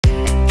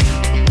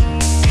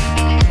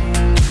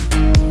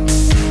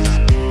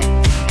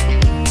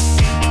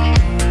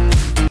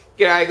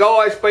G'day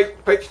guys,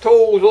 Pete's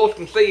Tools,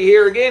 awesome to see you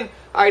here again.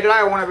 Hey, today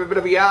I want to have a bit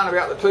of a yarn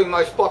about the two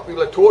most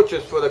popular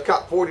torches for the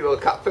Cut 40 or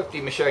the Cut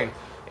 50 machine.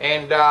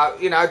 And,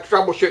 you know,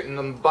 troubleshooting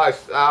them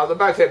both. They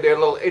both have their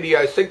little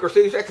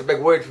idiosyncrasies. That's a big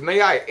word for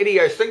me, eh?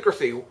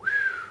 Idiosyncrasy.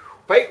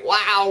 Pete,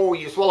 wow,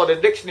 you swallowed a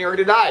dictionary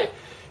today.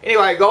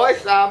 Anyway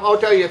guys, I'll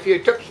tell you a few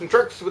tips and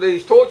tricks with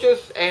these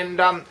torches and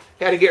how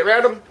to get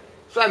around them.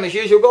 Same as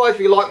usual guys, if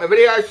you like my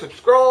video,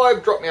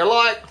 subscribe, drop me a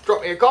like,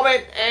 drop me a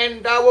comment,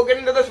 and we'll get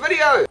into this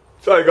video.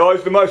 So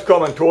guys, the most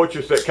common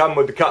torches that come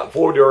with the Cut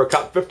 40 or a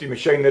Cut 50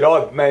 machine that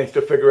I've managed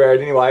to figure out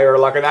anyway are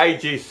like an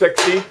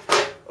AG60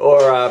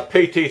 or a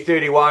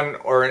PT31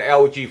 or an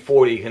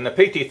LG40. And the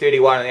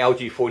PT31 and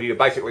the LG40 are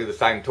basically the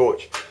same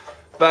torch.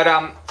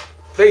 But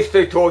these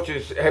two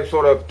torches have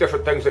sort of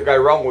different things that go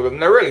wrong with them.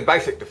 They're really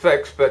basic to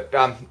fix, but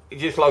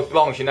just as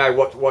long as you know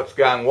what's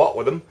going what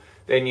with them,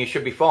 then you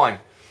should be fine.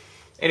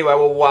 Anyway,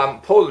 we'll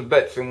pull the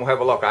bits and we'll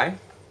have a look, eh?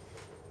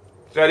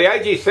 So the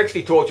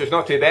AG60 torch is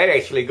not too bad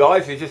actually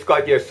guys. You just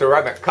got your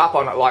ceramic cup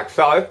on it like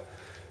so.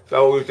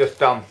 So we'll just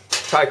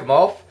take them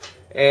off.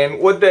 And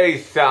with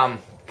these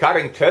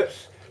cutting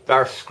tips,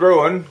 they're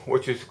screwing,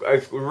 which is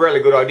a really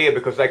good idea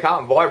because they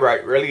can't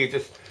vibrate really. You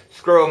just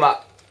screw them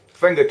up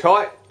finger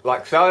tight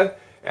like so,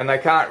 and they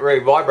can't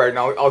really vibrate. And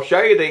I'll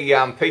show you the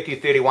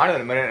PT31 in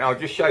a minute, and I'll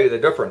just show you the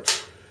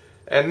difference.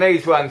 And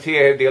these ones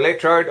here have the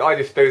electrode. I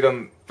just do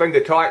them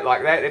finger tight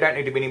like that. They don't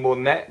need to be any more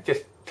than that.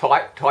 Just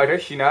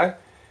tightish, you know.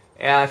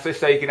 Just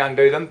so you can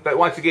undo them. But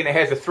once again, it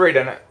has a thread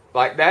in it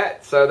like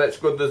that, so that's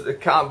good. It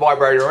can't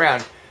vibrate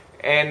around.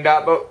 And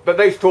but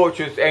these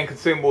torches and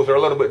consumables are a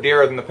little bit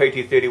dearer than the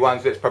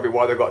PT31s. That's probably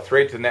why they've got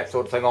threads and that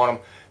sort of thing on them.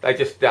 They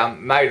just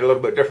made it a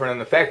little bit different in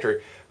the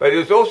factory. But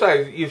you've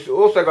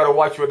also got to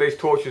watch with these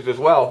torches as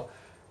well.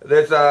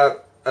 There's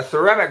a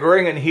ceramic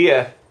ring in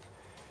here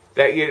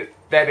that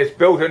is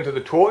built into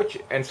the torch,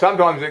 and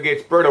sometimes it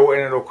gets brittle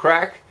and it'll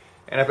crack.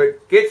 And if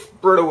it gets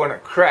brittle and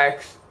it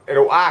cracks,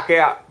 it'll arc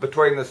out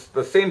between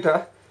the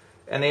centre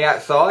and the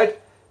outside,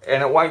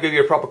 and it won't give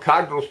you a proper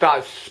cut. It'll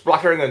start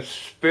spluttering and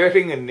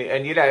spurting,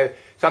 and you know,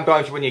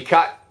 sometimes when you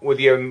cut with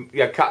your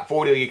Cut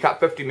 40 or your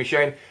Cut 50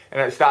 machine and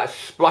it starts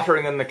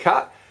spluttering in the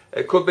cut,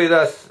 it could be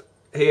this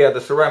here,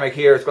 the ceramic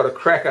here has got a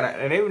crack in it,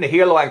 and even the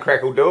hairline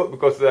crack will do it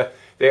because the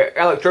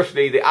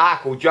electricity, the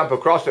arc will jump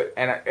across it,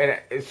 and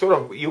it's sort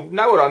of, you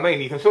know what I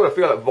mean, you can sort of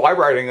feel it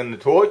vibrating in the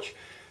torch.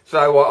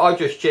 So I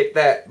just checked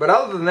that. But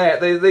other than that,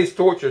 these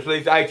torches,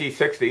 these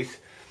AG60s,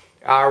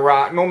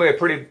 are normally a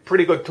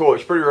pretty good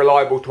torch, pretty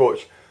reliable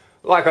torch.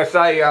 Like I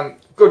say,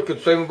 good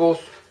consumables.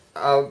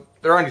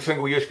 They're only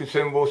single-use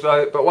consumables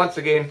though. But once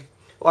again,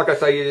 like I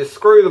say, you just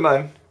screw them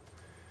in,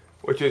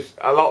 which is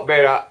a lot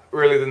better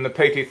really than the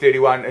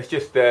PT31. It's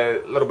just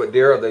a little bit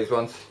dearer, these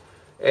ones.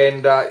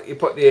 And you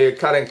put the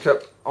cutting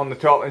tip on the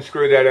top and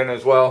screw that in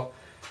as well.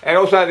 And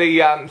also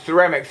the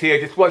ceramics here,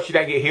 just watch you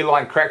don't get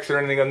hairline cracks or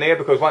anything in there,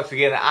 because once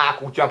again the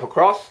arc will jump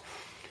across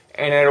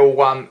and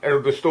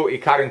it'll distort your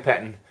cutting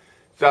pattern.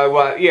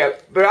 So yeah,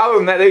 but other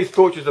than that, these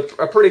torches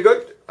are pretty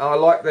good. I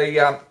like the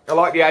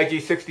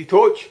AG60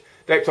 torch.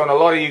 That's on a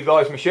lot of you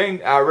guys' machine.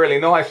 Really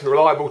nice,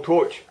 reliable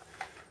torch,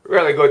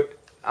 really good.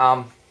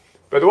 But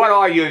the one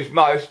I use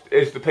most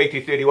is the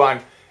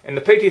PT31. And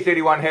the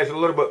PT31 has a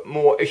little bit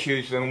more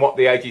issues than what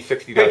the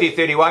AG60 does. The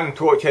PT31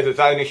 torch has its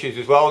own issues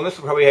as well, and this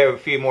will probably have a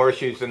few more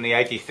issues than the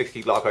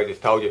AG60 like I just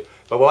told you.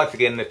 But once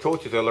again, the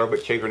torches are a little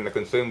bit cheaper and the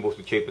consumables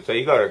are cheaper, so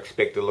you got to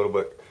expect a little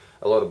bit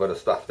of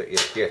stuff that you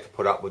have to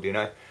put up with, you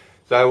know.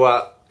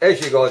 So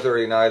as you guys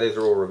already know, these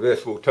are all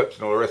reversible tips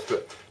and all the rest of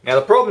it. Now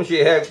the problems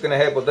you're going to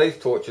have with these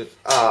torches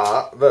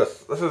are this.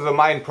 This is the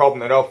main problem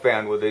that I've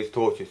found with these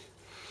torches.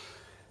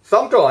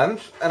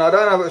 Sometimes, and I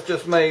don't know if it's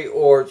just me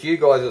or it's you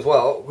guys as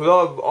well,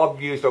 because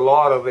I've used a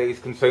lot of these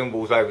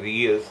consumables over the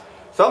years.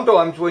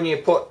 Sometimes when you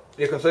put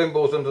your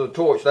consumables into the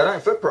torch, they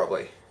don't fit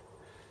properly.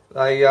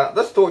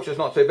 This torch is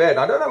not too bad.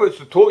 And I don't know if it's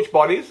the torch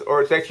bodies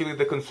or it's actually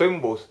the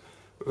consumables,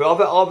 because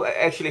I've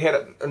actually had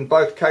it in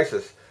both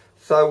cases.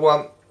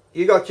 So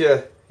you got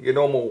your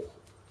normal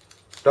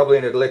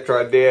double-ended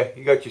electrode there,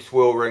 you got your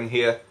swirl ring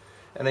here,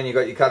 and then you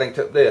got your cutting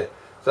tip there.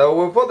 So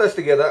we'll put this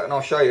together and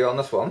I'll show you on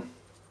this one.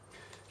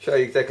 Show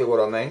you exactly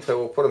what I mean. So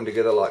we'll put them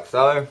together like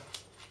so,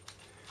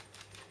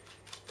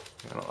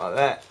 and like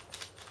that.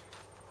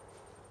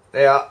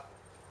 Now,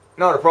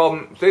 not a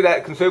problem. See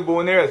that consumable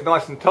in there? It's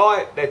nice and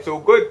tight. That's all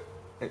good.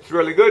 It's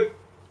really good.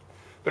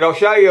 But I'll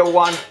show you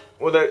one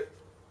with a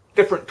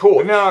different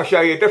torch. Now I'll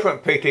show you a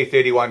different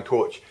PT31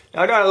 torch.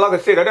 Now, like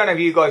I said, I don't know if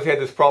you guys had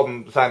this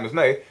problem the same as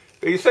me,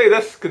 but you see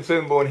this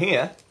consumable in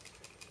here.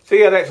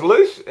 See how that's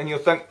loose? And you'll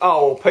think,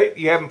 oh, well, Pete,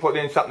 you haven't put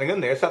something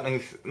in there.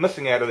 Something's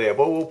missing out of there.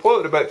 Well, we'll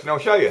pull it to bits and I'll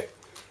show you.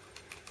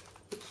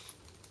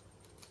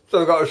 So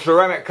we've got a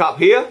ceramic cup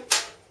here.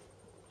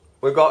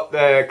 We've got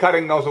the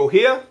cutting nozzle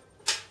here.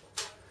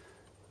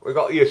 We've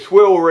got your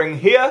swirl ring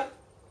here.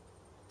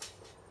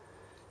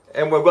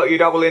 And we've got your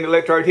double-end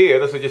electrode here.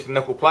 This is just a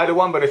nickel-plated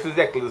one, but it's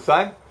exactly the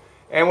same.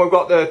 And we've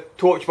got the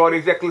torch body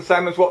exactly the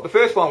same as what the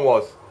first one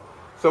was.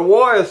 So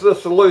why is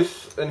this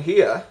loose in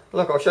here?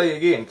 Look, I'll show you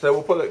again. So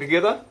we'll put it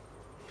together.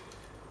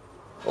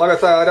 Like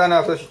I say, I don't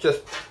know if this is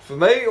just for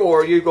me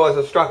or you guys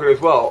have struck it as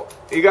well.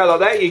 You go like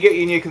that, you get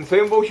your new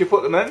consumables, you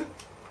put them in,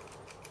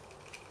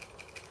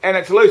 and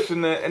it's loose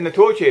in the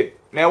torch head.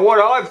 Now what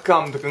I've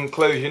come to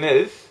conclusion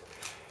is,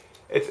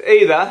 it's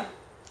either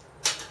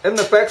in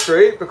the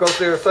factory, because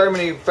there are so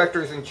many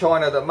factories in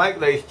China that make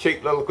these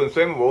cheap little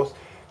consumables,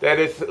 that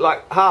it's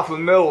like half a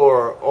mil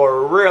or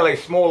a really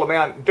small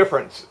amount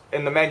difference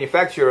in the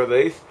manufacture of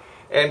these.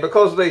 And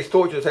because these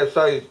torches have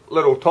so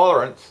little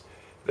tolerance,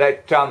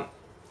 that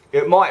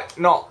it might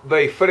not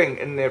be fitting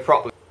in there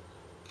properly.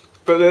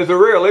 But there's a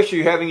real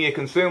issue having your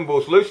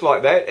consumables loose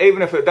like that,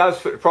 even if it does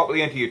fit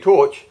properly into your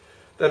torch,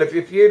 that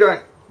if you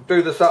don't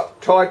do this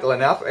up tightly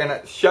enough and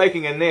it's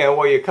shaking in there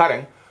while you're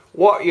cutting,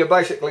 what you're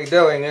basically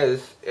doing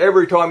is,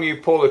 every time you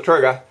pull the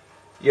trigger,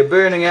 you're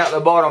burning out the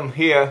bottom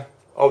here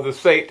of the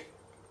seat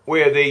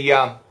where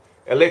the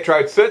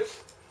electrode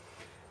sits.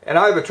 And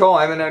over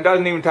time, and it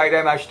doesn't even take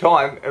that much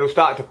time, it'll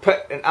start to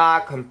pit and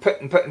arc and pit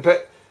and pit and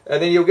pit.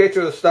 And then you'll get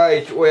to the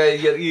stage where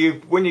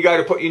when you go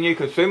to put your new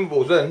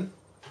consumables in,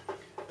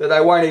 that they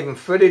won't even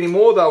fit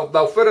anymore.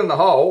 They'll fit in the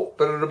hole,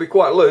 but it'll be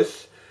quite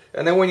loose.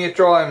 And then when you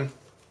try and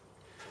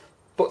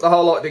put the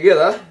whole lot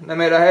together, no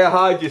matter how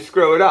hard you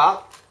screw it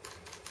up,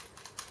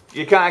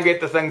 you can't get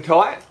the thing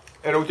tight.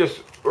 It'll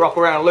just rock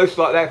around loose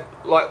like that,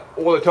 like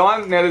all the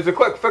time. Now there's a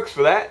quick fix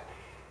for that,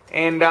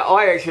 and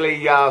I actually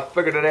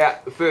figured it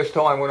out the first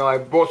time when I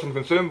bought some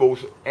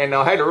consumables, and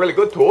I had a really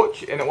good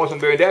torch and it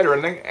wasn't burned out or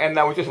anything, and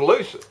they were just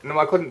loose and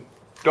I couldn't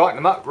tighten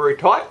them up very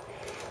tight.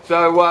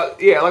 So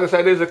yeah, like I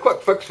say, there's a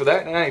quick fix for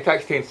that, and it only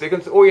takes 10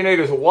 seconds. All you need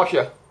is a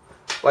washer,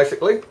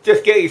 basically.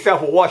 Just get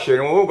yourself a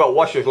washer, and we've all got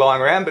washers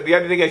lying around, but the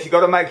only thing is you've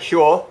got to make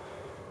sure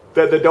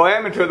that the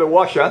diameter of the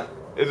washer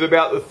is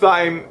about the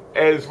same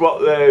as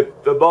what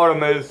the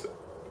bottom is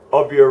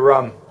of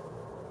your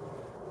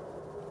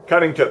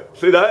cutting tip.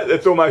 See that?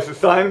 It's almost the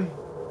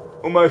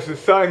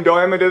same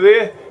diameter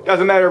there.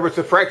 Doesn't matter if it's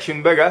a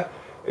fraction bigger,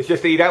 it's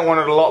just that you don't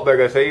want it a lot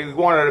bigger, so you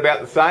want it about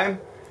the same.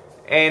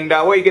 And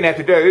what you're going to have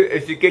to do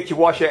is you get your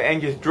washer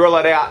and just drill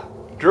it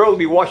out, drill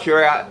the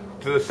washer out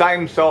to the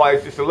same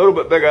size, just a little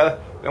bit bigger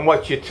than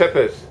what your tip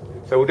is.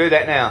 So we'll do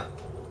that now.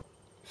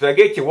 So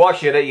get your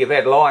washer that you've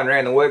had lying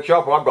around the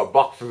workshop. I've got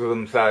boxes of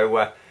them,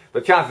 so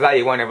the chances are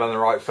you won't have them on the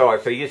right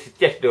size, so you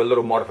just do a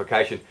little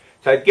modification.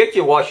 So get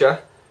your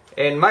washer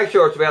and make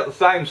sure it's about the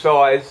same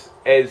size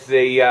as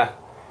the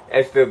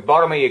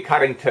bottom of your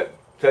cutting tip.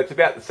 So it's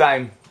about the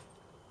same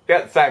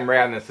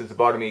roundness as the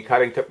bottom of your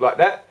cutting tip, like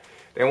that.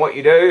 Then what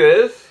you do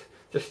is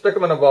just stick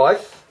them in a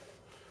vise.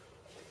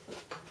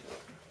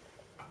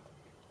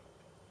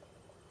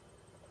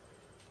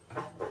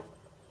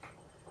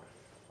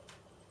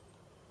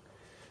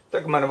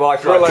 Stick them in a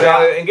vise, drill it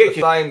out, and get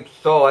your same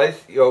size,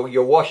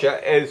 your washer,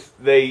 as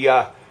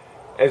the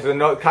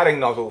cutting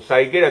nozzle. So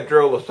you get a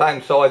drill the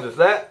same size as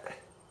that,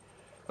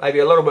 maybe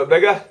a little bit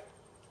bigger,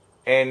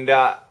 and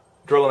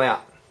drill them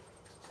out.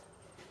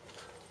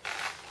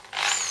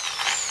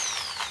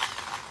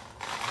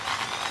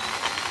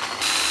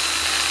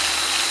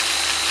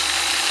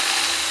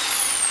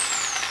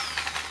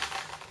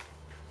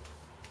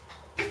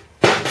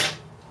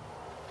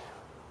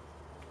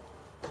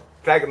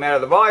 Take them out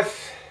of the vise,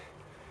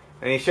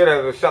 and you should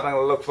have something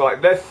that looks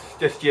like this.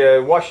 Just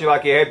your washer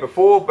like you had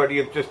before, but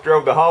you've just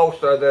drilled the hole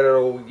so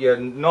that your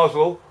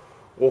nozzle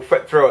will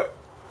fit through it.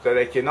 So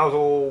that your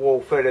nozzle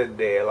will fit in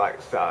there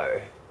like so.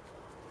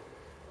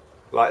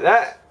 Like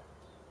that.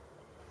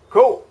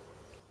 Cool.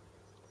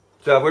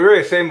 So if we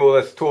reassemble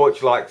this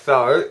torch like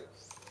so,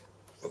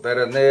 put that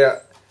in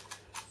there.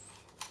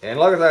 And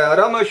like I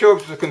say, I'm not sure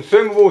if it's the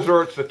consumables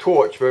or it's the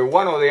torch, but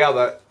one or the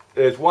other.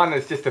 There's one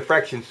that's just a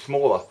fraction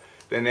smaller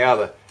than the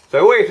other. So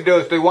all you have to do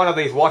is do one of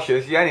these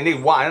washers. You only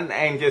need one,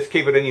 and just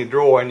keep it in your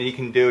drawer, and you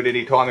can do it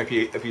any time if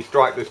you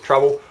strike this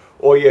trouble,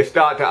 or you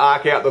start to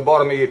arc out the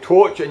bottom of your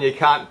torch and you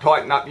can't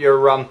tighten up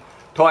your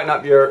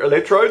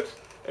electrodes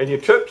and your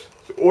tips.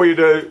 So all you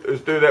do is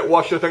do that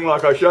washer thing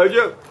like I showed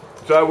you.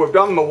 So we've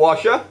done the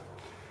washer.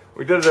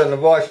 We did it in the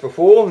vise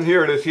before, and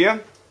here it is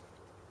here.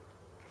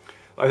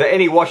 Like that,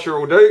 any washer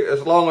will do,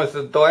 as long as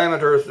the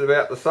diameter is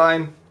about the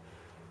same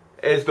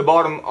as the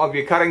bottom of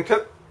your cutting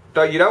tip.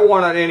 So you don't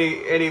want it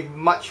any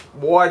much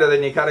wider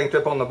than your cutting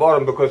tip on the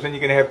bottom, because then you're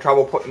going to have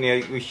trouble putting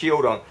your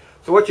shield on.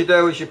 So what you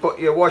do is you put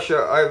your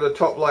washer over the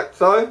top like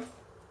so.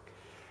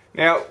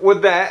 Now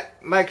with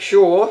that, make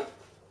sure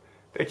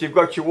that you've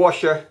got your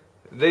washer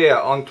there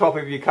on top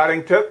of your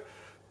cutting tip.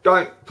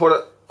 Don't put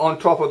it on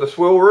top of the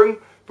swirl ring,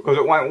 because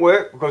it won't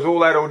work, because all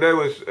that'll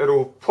do is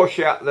it'll push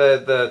out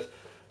the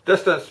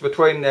distance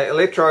between the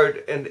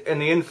electrode and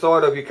the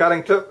inside of your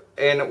cutting tip,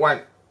 and it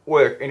won't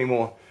work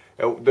anymore.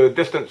 The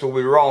distance will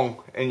be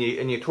wrong in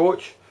your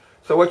torch.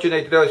 So what you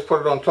need to do is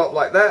put it on top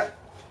like that,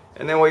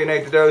 and then what you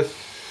need to do is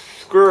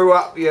screw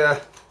up your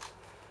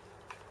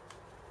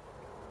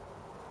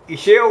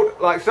shield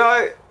like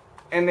so,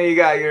 and there you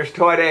go, you're as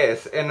tight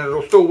as, and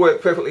it'll still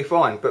work perfectly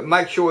fine. But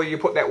make sure you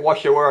put that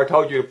washer where I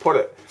told you to put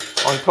it,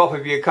 on top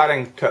of your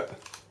cutting tip,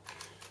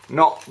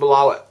 not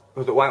below it,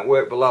 because it won't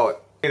work below it.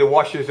 The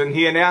washer's in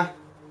here now,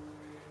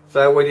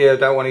 So when you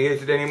don't want to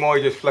use it anymore,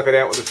 you just flick it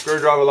out with a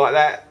screwdriver like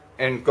that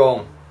and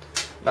gone.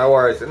 No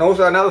worries. And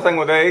also another thing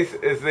with these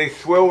is these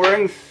swirl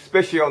rings,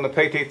 especially on the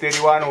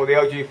PT31 or the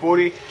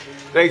LG40.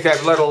 These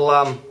have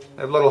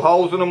little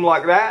holes in them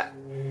like that,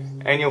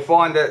 and you'll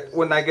find that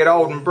when they get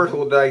old and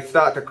brittle, they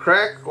start to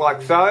crack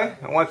like so.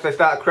 And once they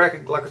start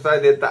cracking, like I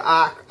say, the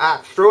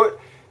arcs through it,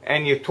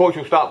 and your torch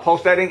will start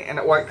pulsating and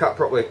it won't cut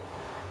properly.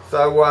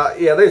 So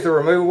yeah, these are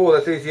removable.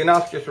 That's easy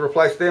enough, just to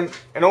replace them.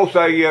 And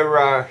also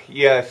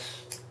your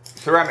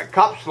ceramic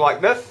cups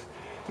like this.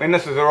 I mean,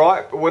 this is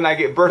alright, but when they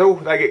get brittle,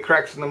 they get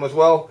cracks in them as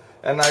well,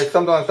 and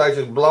sometimes they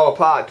just blow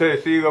apart too.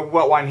 So you've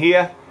got one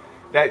here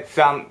that's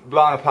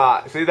blown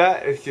apart. See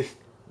that? It's just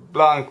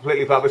blown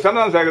completely apart. But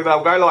sometimes they'll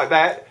go like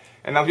that,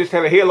 and they'll just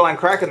have a hairline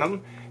crack in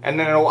them, and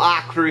then it'll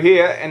arc through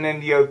here, and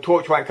then your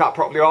torch won't cut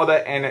properly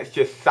either, and it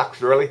just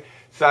sucks really.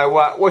 So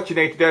what you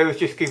need to do is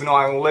just keep an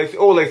eye on all these.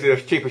 All these are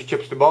the cheapest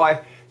chips to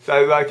buy,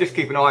 so just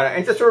keep an eye on it.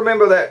 And just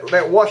remember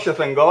that washer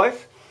thing,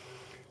 guys.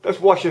 This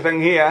washer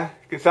thing here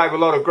can save a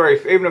lot of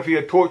grief. Even if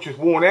your torch is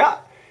worn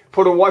out,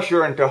 put a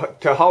washer in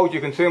to hold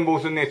your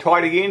consumables in there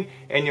tight again,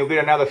 and you'll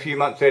get another few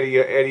months out of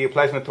your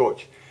plasma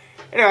torch.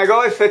 Anyway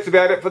guys, that's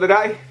about it for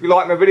today. If you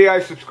like my video,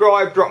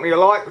 subscribe, drop me a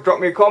like, drop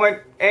me a comment,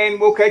 and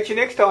we'll catch you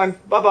next time.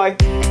 Bye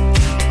bye.